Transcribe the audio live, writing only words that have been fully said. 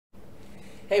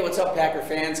Hey, what's up, Packer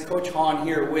fans? Coach Hahn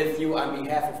here with you on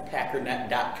behalf of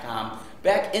Packernet.com.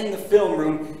 Back in the film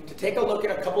room to take a look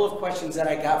at a couple of questions that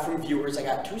I got from viewers. I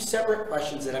got two separate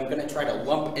questions that I'm going to try to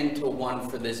lump into one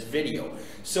for this video.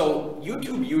 So,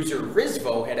 YouTube user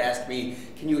Rizvo had asked me,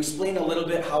 can you explain a little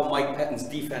bit how Mike Pettine's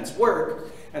defense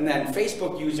worked? And then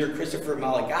Facebook user Christopher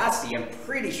Malagasy, I'm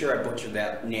pretty sure I butchered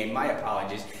that name, my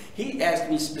apologies. He asked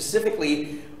me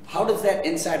specifically, how does that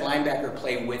inside linebacker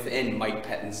play within Mike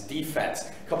Pettine's defense?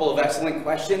 A couple of excellent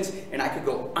questions, and I could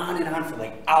go on and on for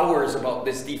like hours about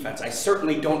this defense. I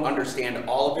certainly don't understand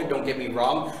all of it, don't get me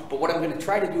wrong, but what I'm going to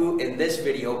try to do in this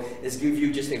video is give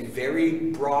you just a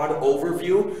very broad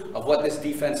overview of what this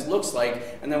defense looks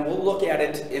like, and then we'll look at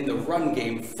it in the run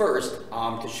game first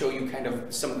to show you kind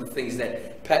of some of the things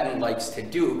that Pettine likes to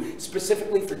do,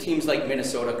 specifically for teams like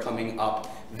Minnesota coming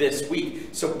up this week.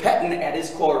 So Pettine at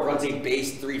his core runs a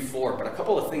base 3-4, but a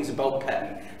couple of things about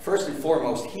Pettine. First and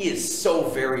foremost, he is so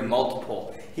very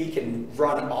multiple. He can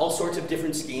run all sorts of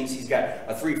different schemes. He's got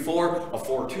a 3-4, a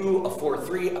 4-2, a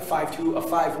 4-3, a 5-2, a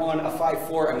 5-1, a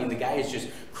 5-4. I mean, the guy is just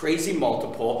crazy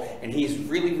multiple, and he's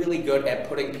really, really good at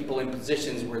putting people in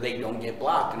positions where they don't get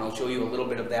blocked, and I'll show you a little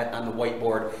bit of that on the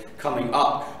whiteboard coming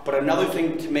up. But another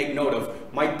thing to make note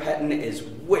of, Mike Pettine is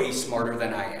way smarter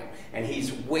than I am. And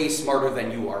he's way smarter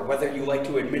than you are, whether you like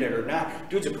to admit it or not.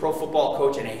 Dude's a pro football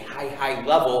coach and a high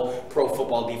level pro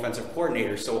football defensive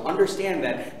coordinator. So understand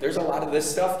that there's a lot of this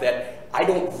stuff that I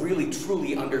don't really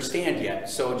truly understand yet.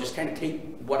 So just kind of take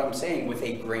what I'm saying with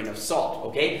a grain of salt,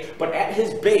 okay? But at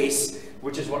his base,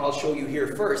 which is what I'll show you here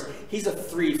first, he's a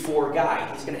 3-4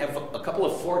 guy. He's going to have a couple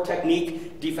of 4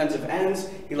 technique defensive ends.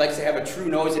 He likes to have a true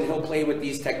nose, and he'll play with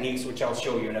these techniques, which I'll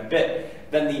show you in a bit.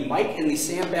 Then the Mike and the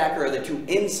Sam backer are the two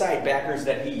inside backers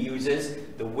that he uses,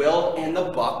 the Will and the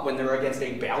Buck, when they're against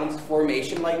a balanced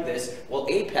formation like this, will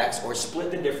apex or split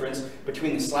the difference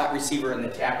between the slot receiver and the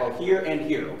tackle here and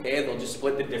here, okay? They'll just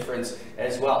split the difference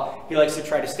as well. He likes to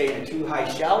try to stay in a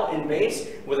 2-high shell in base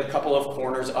with a couple of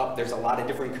corners up. There's a lot of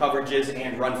different coverages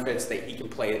and run fits that he can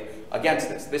play against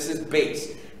this. This is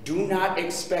base. Do not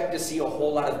expect to see a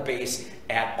whole lot of base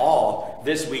at all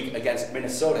this week against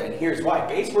Minnesota. And here's why.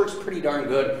 Base works pretty darn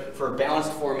good for a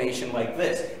balanced formation like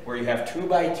this, where you have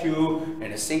 2x2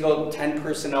 and a single 10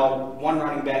 personnel, 1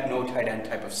 running back, no tight end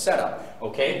type of setup.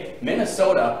 Okay?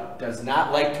 Minnesota does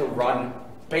not like to run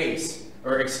base,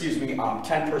 or excuse me,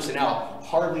 10 personnel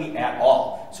hardly at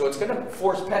all. So it's going to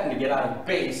force Pettine to get out of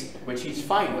base, which he's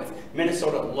fine with.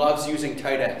 Minnesota loves using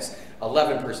tight ends.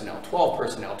 11 personnel, 12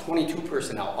 personnel, 22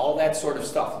 personnel, all that sort of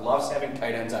stuff. Loves having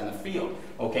tight ends on the field,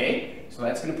 okay? So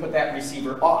that's going to put that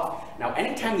receiver off. Now,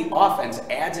 anytime the offense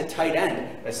adds a tight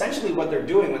end, essentially what they're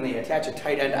doing when they attach a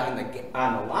tight end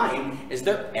on the line is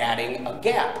they're adding a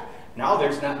gap. Now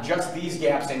there's not just these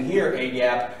gaps in here, A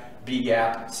gap, B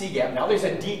gap, C gap. Now there's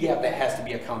a D gap that has to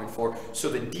be accounted for, so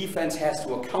the defense has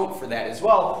to account for that as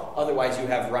well. Otherwise, you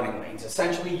have running lanes.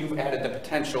 Essentially, you've added the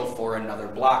potential for another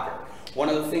blocker. One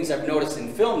of the things I've noticed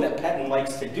in film that Pettine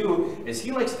likes to do is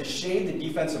he likes to shade the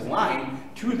defensive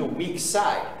line to the weak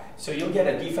side. So you'll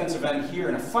get a defensive end here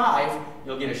in a 5,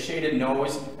 you'll get a shaded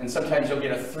nose, and sometimes you'll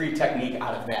get a 3 technique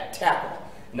out of that tackle.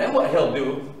 And then what he'll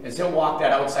do is he'll walk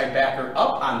that outside backer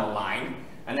up on the line,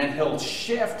 and then he'll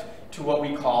shift to what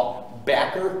we call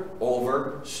backer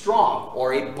over strong,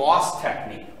 or a boss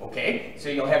technique, okay? So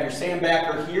you'll have your Sam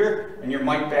backer here and your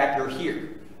Mike backer here,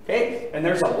 okay? And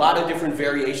there's a lot of different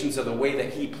variations of the way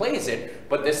that he plays it,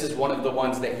 but this is one of the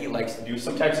ones that he likes to do.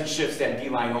 Sometimes he shifts that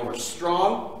D-line over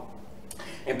strong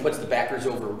and puts the backers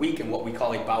over weak in what we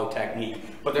call a bow technique.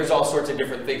 But there's all sorts of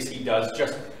different things he does,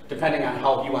 just depending on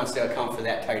how he wants to account for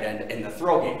that tight end in the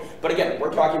throw game. But again,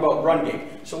 we're talking about run game.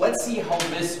 So let's see how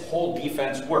this whole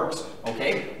defense works,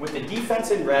 okay? With the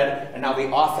defense in red, and now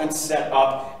the offense set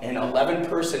up in 11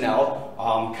 personnel,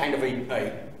 kind of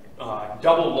a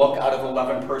double look out of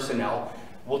 11 personnel.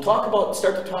 We'll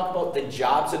start to talk about the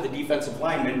jobs of the defensive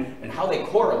linemen and how they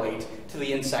correlate to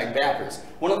the inside backers.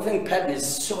 One of the things Pettine is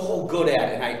so good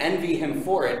at, and I envy him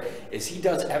for it, is he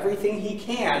does everything he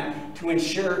can to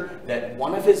ensure that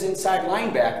one of his inside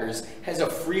linebackers has a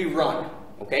free run,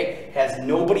 okay? Has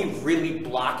nobody really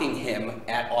blocking him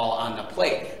at all on the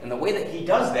play. And the way that he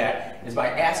does that is by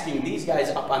asking these guys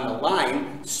up on the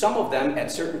line, some of them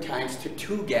at certain times, to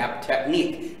 2-gap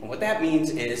technique. And what that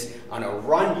means is, on a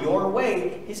run your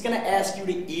way, he's going to ask you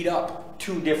to eat up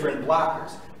 2 different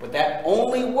blockers. But that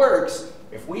only works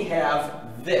if we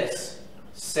have this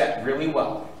set really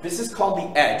well. This is called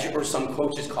the edge, or some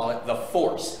coaches call it the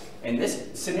force. In this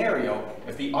scenario,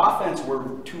 if the offense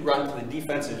were to run to the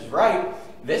defensive's right,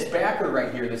 this backer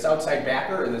right here, this outside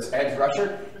backer or this edge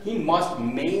rusher, he must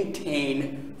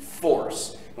maintain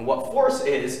force. And what force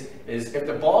is if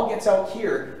the ball gets out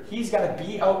here, he's got to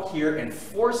be out here and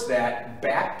force that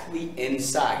back to the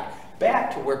inside,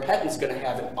 back to where Pettin's going to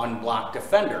have an unblocked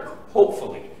defender,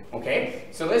 hopefully. Okay,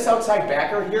 so this outside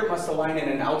backer here must align in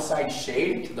an outside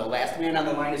shade to the last man on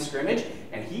the line of scrimmage,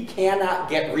 and he cannot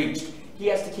get reached. He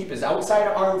has to keep his outside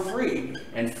arm free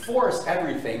and force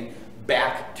everything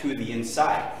back to the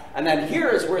inside. And then here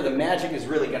is where the magic is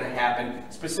really going to happen,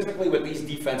 specifically with these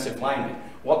defensive linemen.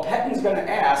 What Pettin's going to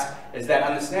ask is that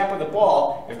on the snap of the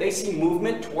ball, if they see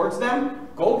movement towards them,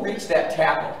 go reach that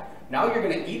tackle. Now you're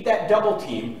going to eat that double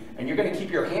team, and you're going to keep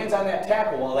your hands on that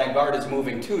tackle while that guard is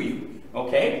moving to you.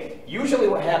 Okay? Usually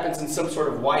what happens in some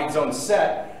sort of wide zone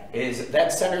set is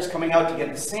that center's coming out to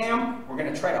get the Sam. We're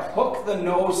going to try to hook the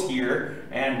nose here,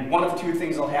 and one of two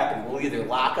things will happen. We'll either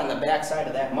lock on the backside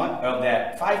of that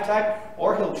 5-type,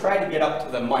 or he'll try to get up to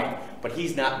the Mike, but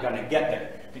he's not going to get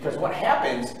there. Because what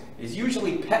happens is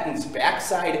usually Pettin's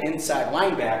backside inside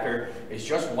linebacker is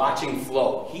just watching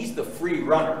flow. He's the free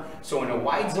runner. So in a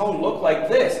wide zone look like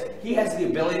this, he has the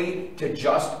ability to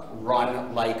just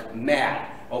run like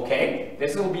mad. Okay?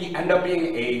 This will end up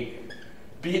being a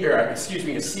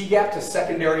C-gap to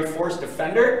secondary force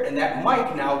defender, and that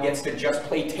Mike now gets to just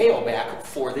play tailback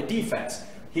for the defense.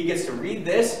 He gets to read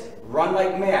this, run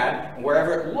like mad, and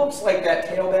wherever it looks like that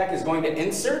tailback is going to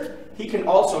insert, he can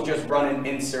also just run and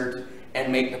insert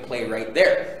and make the play right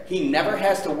there. He never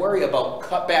has to worry about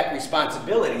cutback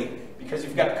responsibility because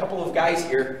you've got a couple of guys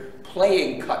here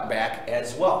playing cutback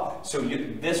as well. So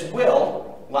this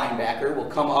linebacker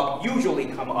will usually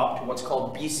come up to what's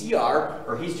called BCR,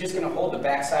 or he's just going to hold the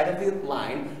backside of the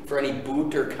line for any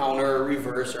boot or counter or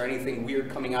reverse or anything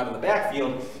weird coming out of the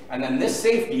backfield. And then this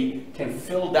safety can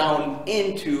fill down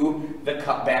into the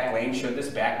cutback lane should this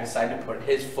back decide to put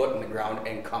his foot in the ground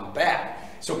and come back.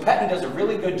 So Pettin does a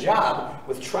really good job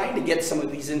with trying to get some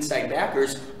of these inside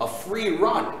backers a free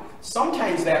run.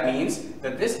 Sometimes that means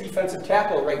that this defensive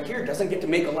tackle right here doesn't get to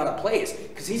make a lot of plays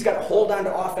because he's got to hold on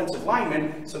to offensive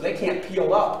linemen so they can't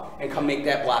peel up and come make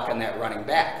that block on that running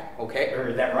back, okay?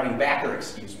 Or that running backer,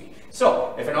 excuse me.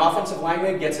 So if an offensive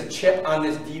lineman gets a chip on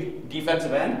this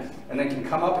defensive end and then can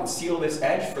come up and seal this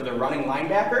edge for the running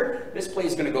linebacker, this play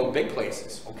is going to go big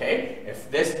places, okay? If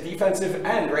this defensive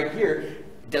end right here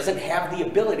doesn't have the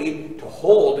ability to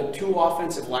hold two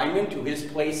offensive linemen to his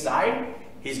play side,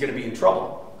 he's going to be in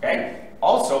trouble. Okay?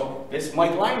 Also, this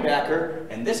Mike linebacker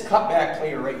and this cutback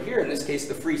player right here, in this case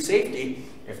the free safety,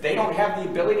 if they don't have the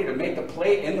ability to make the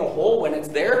play in the hole when it's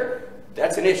there,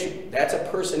 that's an issue. That's a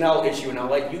personnel issue, and I'll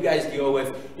let you guys deal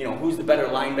with, who's the better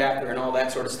linebacker and all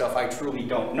that sort of stuff. I truly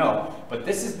don't know. But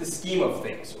this is the scheme of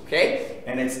things, okay?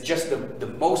 And it's just the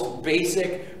most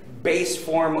base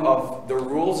form of the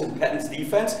rules in Pettin's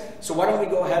defense. So why don't we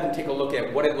go ahead and take a look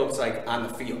at what it looks like on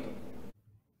the field.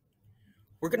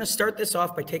 We're going to start this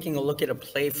off by taking a look at a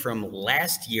play from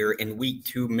last year in Week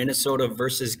 2, Minnesota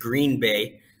versus Green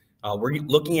Bay. We're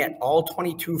looking at all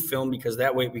 22 film because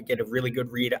that way we get a really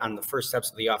good read on the first steps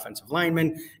of the offensive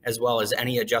linemen, as well as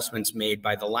any adjustments made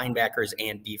by the linebackers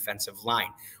and defensive line.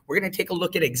 We're going to take a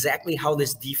look at exactly how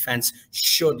this defense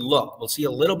should look. We'll see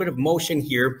a little bit of motion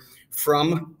here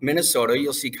from Minnesota.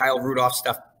 You'll see Kyle Rudolph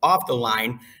stuff off the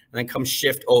line and then come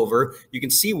shift over. You can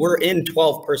see we're in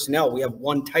 12 personnel. We have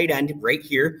one tight end right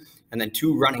here and then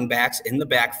two running backs in the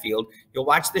backfield. You'll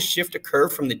watch this shift occur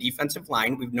from the defensive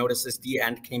line. We've noticed this D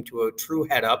end came to a true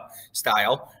head up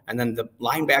style, and then the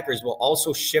linebackers will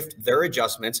also shift their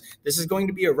adjustments. This is going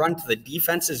to be a run to the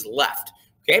defense's left.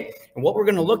 Okay, and what we're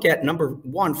going to look at, number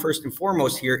one, first and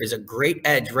foremost here, is a great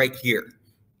edge right here.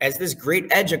 As this great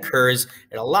edge occurs,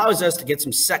 it allows us to get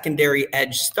some secondary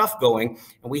edge stuff going.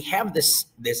 And we have this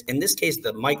in this case,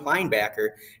 the Mike linebacker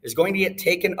is going to get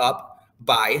taken up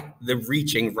by the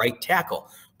reaching right tackle.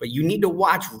 But you need to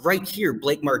watch right here,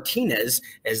 Blake Martinez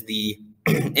as the,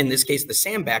 in this case, the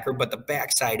Sam backer, but the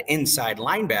backside inside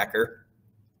linebacker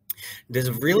does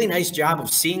a really nice job of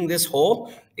seeing this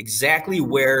hole exactly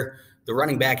where the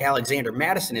running back Alexander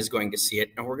Madison is going to see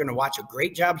it, and we're going to watch a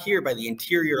great job here by the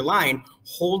interior line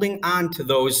holding on to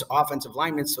those offensive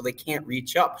linemen so they can't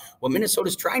reach up. What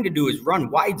Minnesota's trying to do is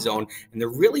run wide zone, and they're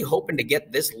really hoping to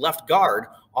get this left guard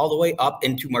all the way up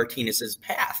into Martinez's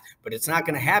path, but it's not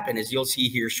going to happen, as you'll see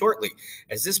here shortly.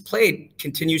 As this play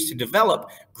continues to develop,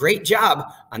 great job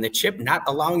on the chip not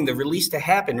allowing the release to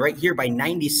happen right here by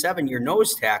 97, your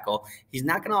nose tackle. He's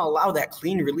not going to allow that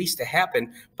clean release to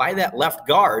happen by that left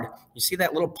guard. You see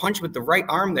that little punch with the right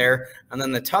arm there, and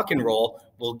then the tuck and roll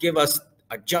will give us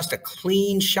just a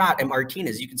clean shot at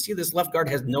Martinez. You can see this left guard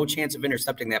has no chance of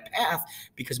intercepting that path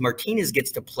because Martinez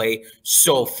gets to play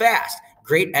so fast.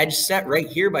 Great edge set right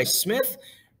here by Smith.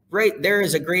 Right there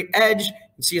is a great edge.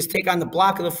 You see us take on the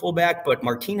block of the fullback, but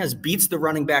Martinez beats the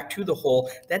running back to the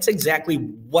hole. That's exactly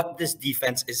what this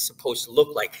defense is supposed to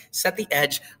look like. Set the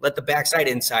edge, let the backside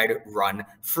inside run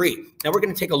free. Now we're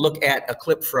going to take a look at a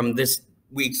clip from this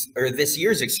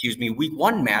year's week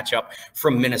 1 matchup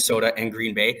from Minnesota and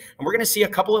Green Bay. And we're going to see a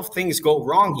couple of things go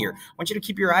wrong here. I want you to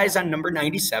keep your eyes on number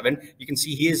 97. You can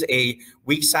see he is a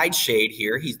weak side shade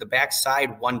here. He's the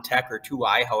backside 1 tech or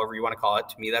 2I, however you want to call it.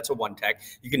 To me, that's a 1 tech.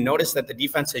 You can notice that the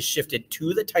defense has shifted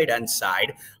to the tight end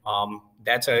side.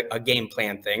 That's a game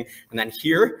plan thing. And then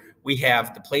here we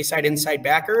have the play side inside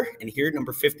backer. And here,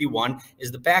 number 51 is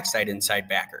the backside inside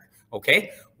backer.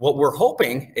 Okay, what we're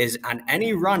hoping is on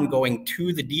any run going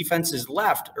to the defense's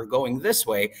left or going this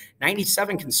way,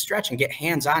 97 can stretch and get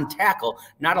hands on tackle,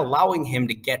 not allowing him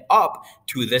to get up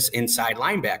to this inside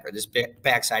linebacker, this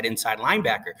backside inside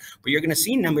linebacker. But you're going to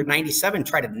see number 97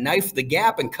 try to knife the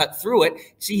gap and cut through it.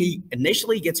 See, he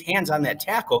initially gets hands on that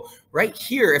tackle. Right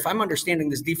here, if I'm understanding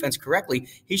this defense correctly,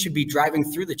 he should be driving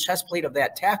through the chest plate of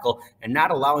that tackle and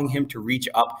not allowing him to reach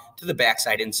up to the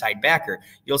backside inside backer.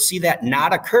 You'll see that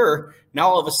not occur. Now,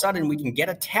 all of a sudden, we can get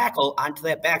a tackle onto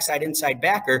that backside inside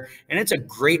backer, and it's a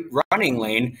great running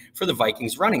lane for the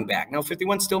Vikings running back. Now,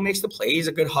 51 still makes the play. He's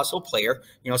a good hustle player,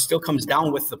 still comes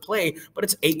down with the play, but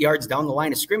it's 8 yards down the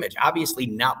line of scrimmage. Obviously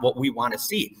not what we want to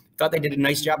see. Thought they did a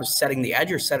nice job of setting the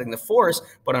edge or setting the force,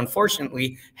 but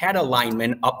unfortunately had a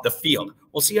lineman up the field.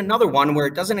 We'll see another one where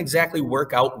it doesn't exactly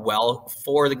work out well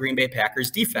for the Green Bay Packers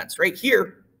defense. Right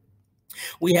here,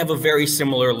 we have a very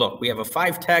similar look. We have a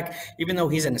 5 tech. Even though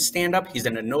he's in a stand-up, he's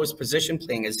in a nose position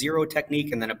playing a 0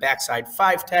 technique and then a backside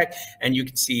 5 tech. And you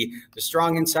can see the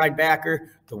strong inside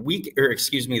backer,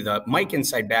 the Mike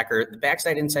inside backer, the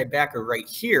backside inside backer right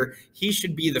here. He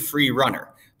should be the free runner.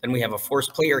 Then we have a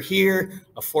forced player here,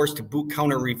 a force to boot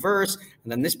counter reverse.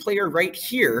 And then this player right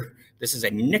here, this is a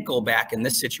nickel back in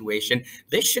this situation.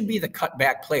 This should be the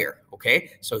cutback player,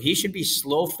 okay? So he should be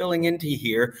slow filling into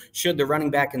here. Should the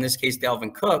running back, in this case,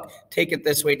 Dalvin Cook, take it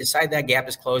this way, decide that gap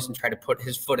is closed, and try to put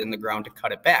his foot in the ground to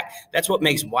cut it back. That's what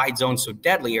makes wide zone so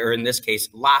deadly, or in this case,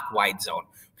 lock wide zone.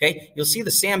 Okay, you'll see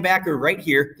the Sam backer right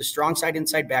here, the strong side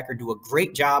inside backer, do a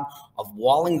great job of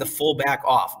walling the fullback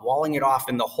off, walling it off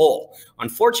in the hole.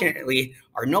 Unfortunately,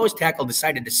 our nose tackle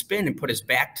decided to spin and put his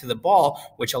back to the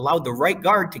ball, which allowed the right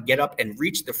guard to get up and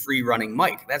reach the free running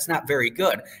Mike. That's not very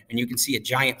good, and you can see a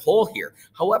giant hole here.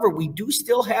 However, we do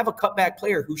still have a cutback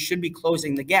player who should be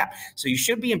closing the gap, so you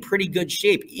should be in pretty good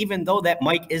shape. Even though that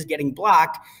Mike is getting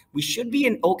blocked, we should be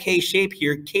in okay shape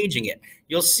here caging it.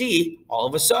 You'll see all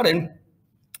of a sudden,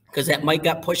 because that Mike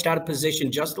got pushed out of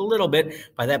position just a little bit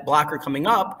by that blocker coming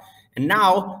up, and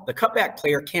now the cutback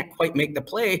player can't quite make the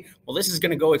play. Well, this is going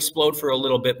to go explode for a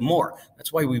little bit more.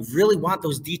 That's why we really want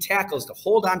those D tackles to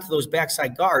hold on to those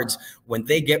backside guards when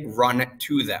they get run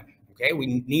to them. Okay,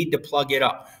 we need to plug it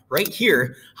up. Right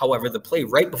here, however, the play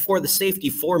right before the safety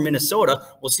for Minnesota,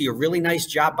 we'll see a really nice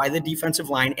job by the defensive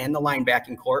line and the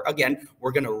linebacking core. Again,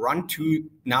 we're going to run to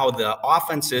now the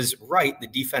offense is right, the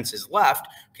defense is left,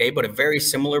 okay, but a very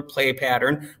similar play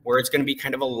pattern where it's going to be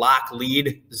kind of a lock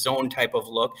lead zone type of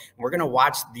look. We're going to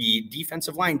watch the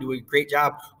defensive line do a great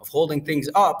job of holding things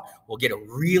up. We'll get a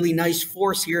really nice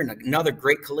force here and another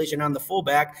great collision on the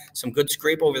fullback, some good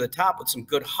scrape over the top with some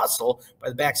good hustle by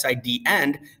the backside D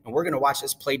end, and we're going to watch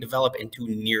this play develop into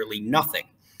nearly nothing.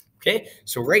 Okay,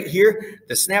 so right here,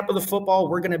 the snap of the football,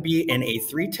 we're going to be in a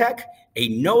 3 tech, a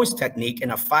nose technique,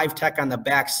 and a 5 tech on the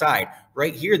backside.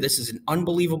 Right here, this is an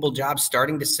unbelievable job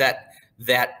starting to set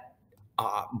that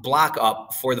block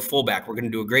up for the fullback. We're going to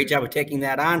do a great job of taking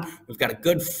that on. We've got a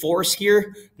good force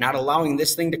here, not allowing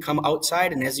this thing to come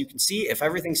outside. And as you can see, if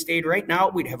everything stayed right now,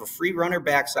 we'd have a free runner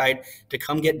backside to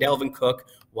come get Dalvin Cook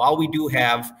while we do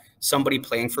have somebody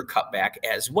playing for cutback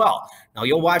as well. Now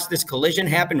you'll watch this collision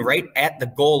happen right at the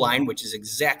goal line, which is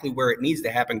exactly where it needs to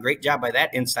happen. Great job by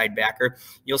that inside backer.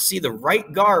 You'll see the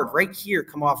right guard right here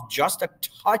come off just a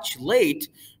touch late,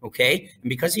 okay? And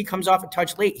because he comes off a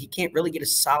touch late, he can't really get a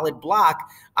solid block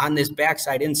on this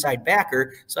backside inside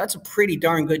backer. So that's a pretty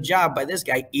darn good job by this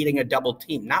guy eating a double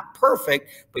team. Not perfect,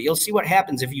 but you'll see what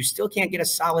happens if you still can't get a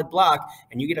solid block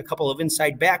and you get a couple of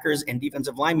inside backers and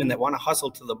defensive linemen that want to hustle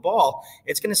to the ball.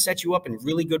 It's going to set you up in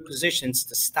really good positions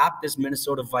to stop this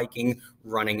Minnesota Viking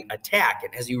running attack.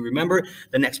 And as you remember,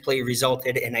 the next play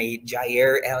resulted in a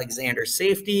Jaire Alexander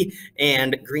safety,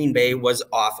 and Green Bay was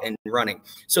off and running.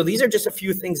 So these are just a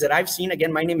few things that I've seen.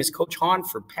 Again, my name is Coach Hahn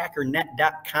for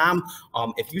Packernet.com.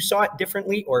 If you saw it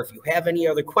differently or if you have any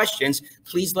other questions,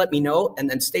 please let me know, and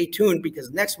then stay tuned because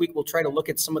next week we'll try to look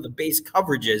at some of the base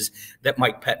coverages that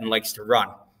Mike Pettine likes to run.